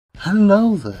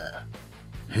Hello there,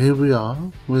 here we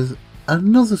are with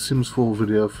another Sims 4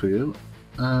 video for you,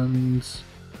 and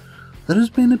there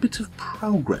has been a bit of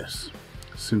progress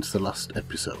since the last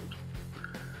episode.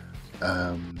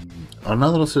 I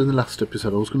know that I said in the last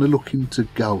episode I was going to look into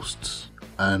ghosts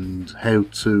and how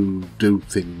to do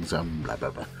things and blah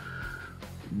blah blah.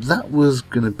 That was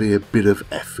going to be a bit of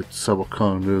effort, so I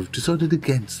kind of decided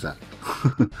against that.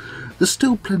 There's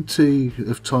still plenty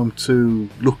of time to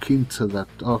look into that.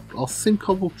 I think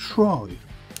I will try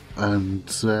and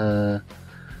try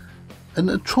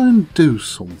and do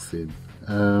something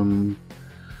in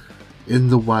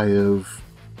the way of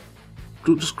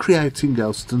just creating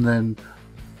ghosts and then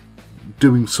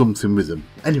doing something with them.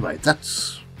 Anyway,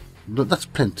 that's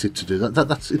plenty to do.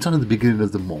 It's only the beginning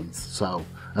of the month, so.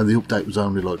 And the update was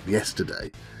only like yesterday,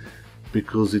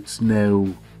 because it's now,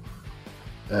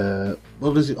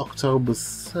 what is it, October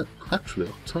 3rd? Actually,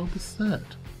 October 3rd.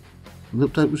 The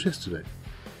update was yesterday.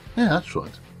 Yeah, that's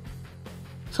right.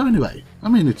 So anyway, I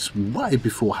mean, it's way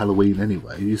before Halloween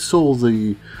anyway. You saw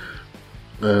the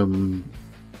costume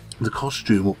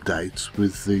updates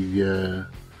with the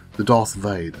Darth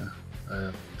Vader.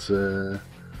 And,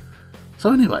 so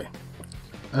anyway,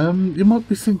 you might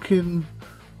be thinking,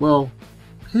 well,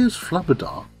 here's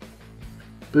Flabadar,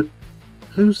 but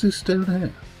who's this down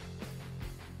here?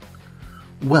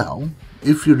 Well,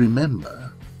 if you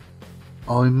remember,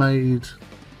 I made...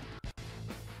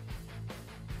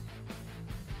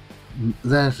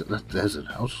 There's an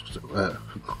house. Yeah,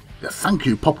 thank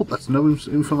you, pop-up, that's no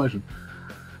information.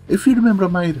 If you remember, I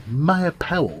made Maia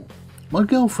Powell my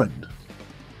girlfriend.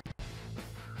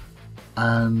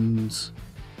 And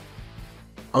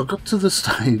I got to the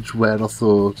stage where I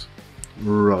thought,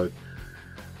 right,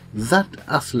 that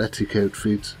athletic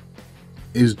outfit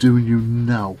is doing you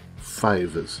no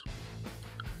favours.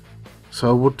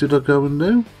 So what did I go and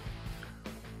do?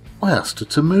 I asked her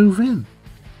to move in.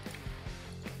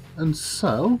 And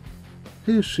so,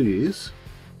 here she is,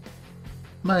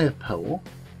 Maia Powell,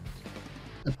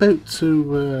 about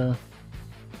to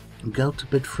go to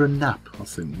bed for a nap, I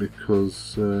think,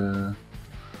 because,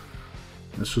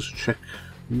 let's just check.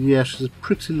 Yeah, she's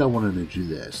pretty low on energy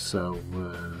there, so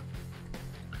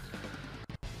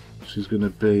she's going to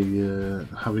be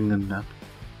having a nap.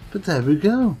 But there we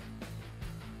go.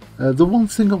 The one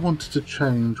thing I wanted to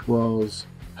change was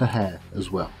her hair as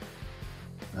well.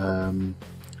 The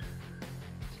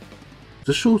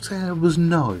short hair was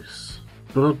nice,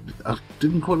 but I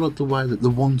didn't quite like the way that the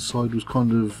one side was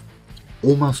kind of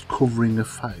almost covering her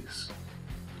face.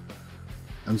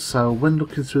 And so when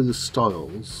looking through the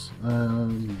styles,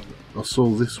 I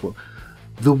saw this one.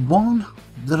 The one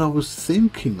that I was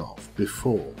thinking of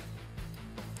before,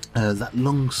 that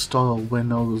long style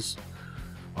when I was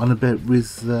on about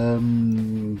with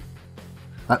Leah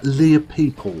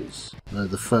Peoples,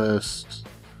 the first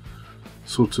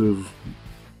sort of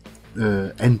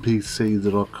NPC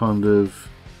that I kind of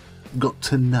got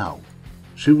to know.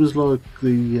 She was like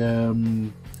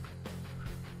the...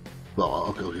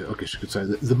 well, I guess you could say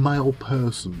the male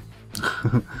person,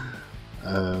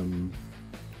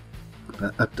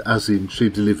 as in she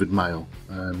delivered mail.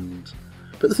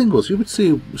 But the thing was, you would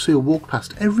see her walk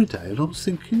past every day, and I was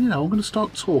thinking, you know, I'm going to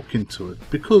start talking to her,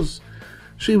 because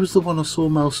she was the one I saw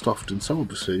most often. So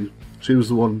obviously, she was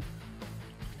the one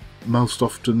most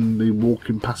often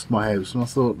walking past my house, and I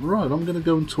thought, right, I'm going to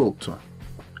go and talk to her.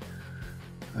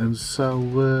 And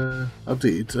so I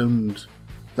did, and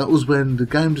that was when the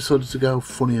game decided to go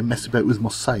funny and mess about with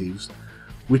my saves,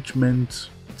 which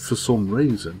meant, for some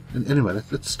reason... And anyway,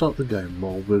 let's start the game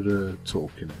while we're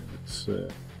talking.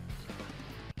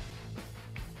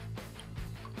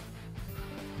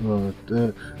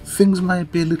 Right, things may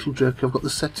be a little jerky. I've got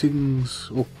the settings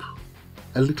up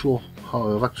a little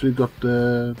high. I've actually got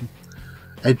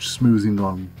edge smoothing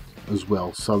on as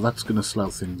well, so that's going to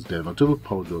slow things down. I do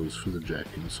apologise for the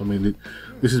jerkiness. I mean,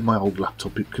 this is my old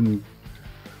laptop. It can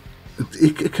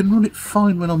run it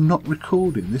fine when I'm not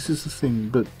recording. This is the thing,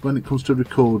 but when it comes to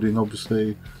recording,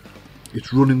 obviously,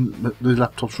 it's running, the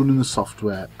laptop's running the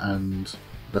software, and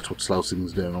that's what slows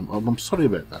things down. I'm sorry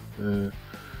about that.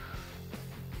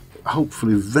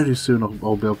 Hopefully, very soon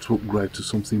I'll be able to upgrade to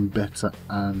something better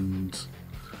and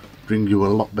bring you a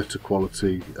lot better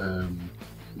quality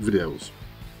videos.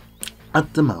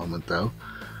 At the moment, though,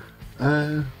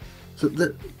 so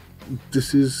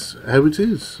this is how it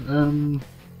is. I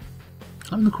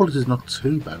mean, the quality is not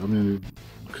too bad. I mean,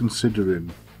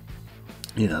 considering,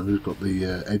 you know, we've got the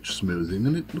edge smoothing,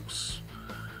 and it looks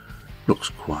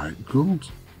quite good.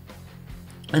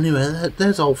 Anyway,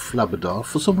 there's old Flabadar.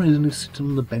 For some reason, he's sitting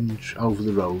on the bench over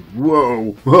the road.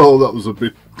 Whoa! Oh, that was a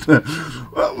bit...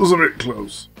 that was a bit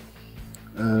close.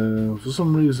 For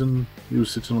some reason, he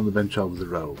was sitting on the bench over the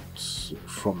roads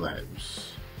from the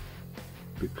house.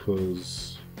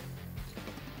 Because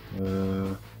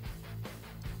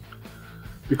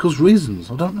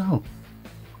reasons, I don't know.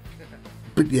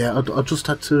 But yeah, I just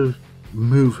had to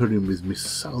move her in with me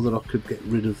so that I could get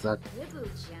rid of that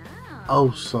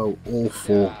oh so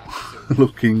awful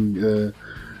looking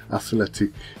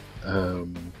athletic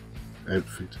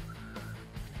outfit.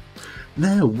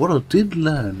 Now, what I did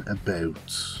learn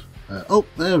about... oh,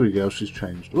 there we go, she's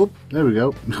changed. Oh, there we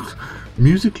go.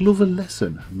 Music lover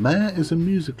lesson. Maia is a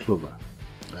music lover.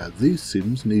 These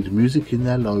Sims need music in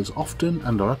their lives often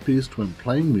and are happiest when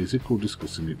playing music or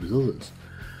discussing it with others.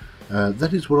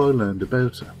 That is what I learned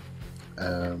about her.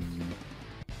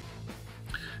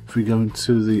 If we go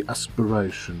into the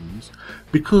aspirations,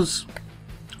 because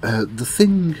the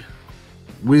thing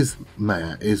with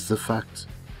Maia is the fact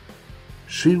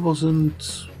she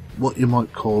wasn't what you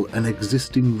might call an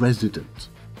existing resident.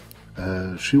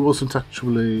 She wasn't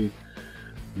actually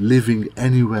living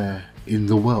anywhere in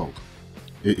the world,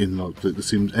 in like the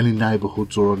Sims, any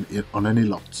neighbourhoods or on any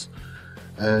lots.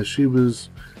 She was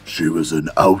an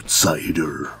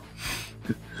outsider.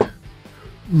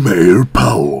 Mayor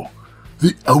Powell,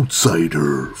 the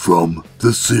outsider from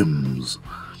The Sims.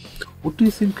 What do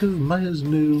you think of Maia's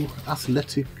new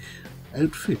athletic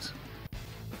outfit?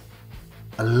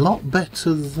 A lot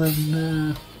better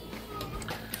than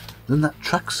that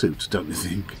tracksuit, don't you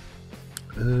think?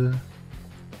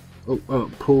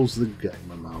 Pause the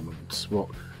game a moment.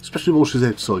 Especially while she's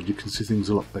outside, you can see things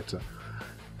a lot better.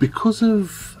 Because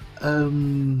of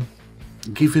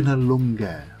giving her long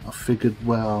hair, I figured,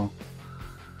 well,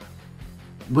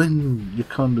 when you're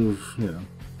kind of,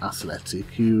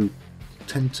 athletic, you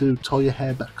tend to tie your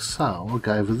hair back, so I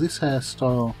gave her this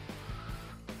hairstyle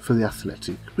for the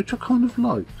athletic, which I kind of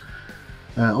like.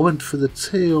 I went for the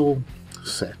teal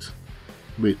set,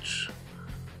 which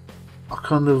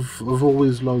I've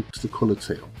always liked the colour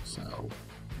teal, so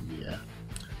yeah,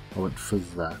 I went for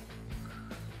that.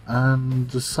 And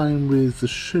the same with the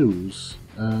shoes.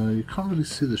 You can't really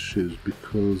see the shoes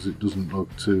because it doesn't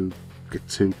like to get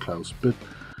too close, but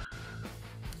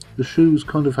the shoes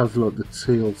kind of have like the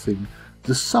teal thing.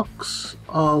 The socks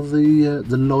are the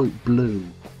light blue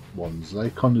ones. They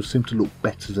kind of seem to look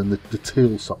better than the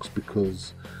teal socks,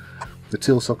 because the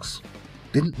teal socks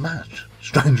didn't match,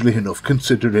 strangely enough,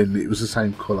 considering it was the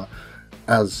same colour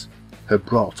as her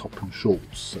bra top and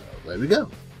shorts. So there we go.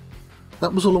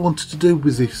 That was all I wanted to do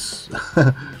with this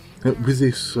with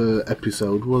this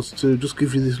episode, was to just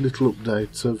give you this little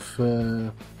update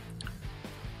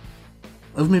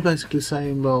of me basically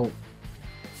saying, well,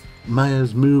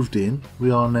 Maia's moved in,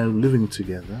 we are now living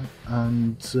together,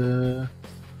 and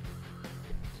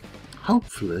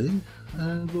hopefully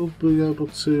we'll be able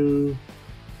to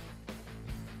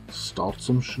start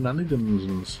some shenanigans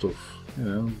and stuff,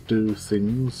 do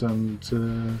things and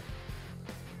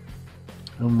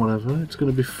whatever. It's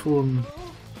going to be fun.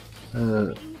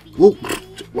 Whoa!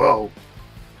 Wow!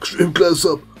 Extreme close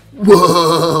up!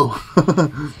 Whoa!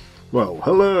 Well,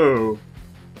 hello!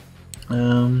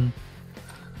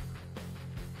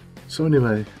 So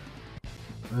anyway,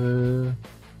 I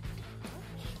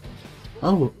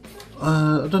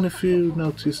don't know if you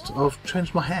noticed, I've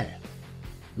changed my hair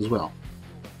as well.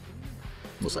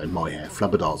 I'll say my hair,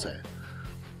 Flabberdar's hair,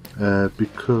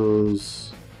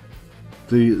 because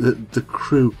the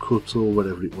crew cut or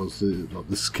whatever it was, like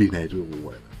the skinhead or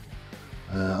whatever,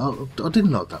 I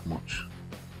didn't like that much,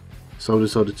 so I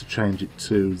decided to change it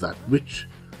to that, which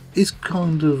is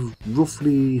kind of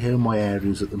roughly how my hair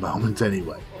is at the moment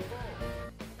anyway.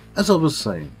 As I was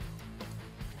saying,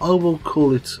 I will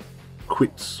call it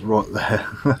quits right there.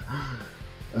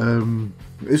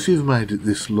 If you've made it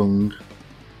this long,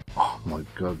 oh my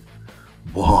god,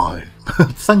 why?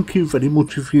 Thank you very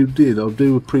much if you did. I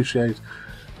do appreciate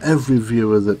every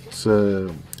viewer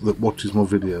that watches my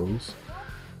videos.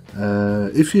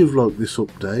 If you've liked this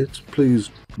update, please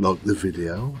like the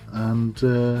video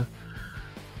and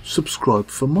subscribe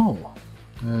for more,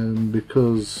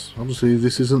 because obviously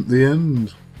this isn't the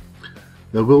end.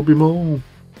 There will be more.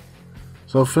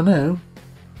 So for now,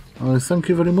 I thank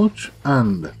you very much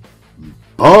and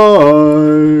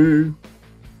bye!